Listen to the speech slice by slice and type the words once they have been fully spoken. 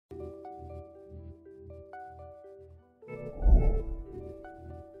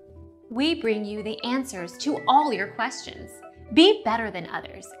We bring you the answers to all your questions. Be better than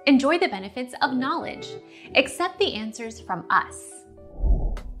others. Enjoy the benefits of knowledge. Accept the answers from us.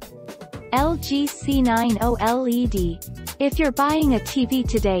 LG C90 LED. If you're buying a TV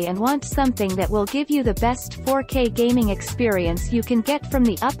today and want something that will give you the best 4K gaming experience you can get from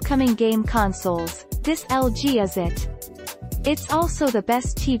the upcoming game consoles, this LG is it. It's also the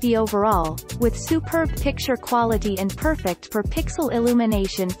best TV overall, with superb picture quality and perfect per pixel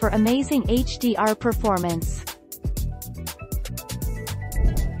illumination for amazing HDR performance.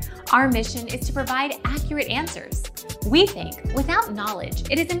 Our mission is to provide accurate answers. We think without knowledge,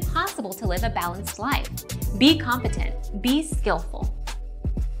 it is impossible to live a balanced life. Be competent, be skillful.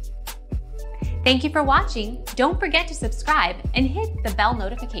 Thank you for watching. Don't forget to subscribe and hit the bell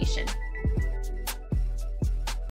notification.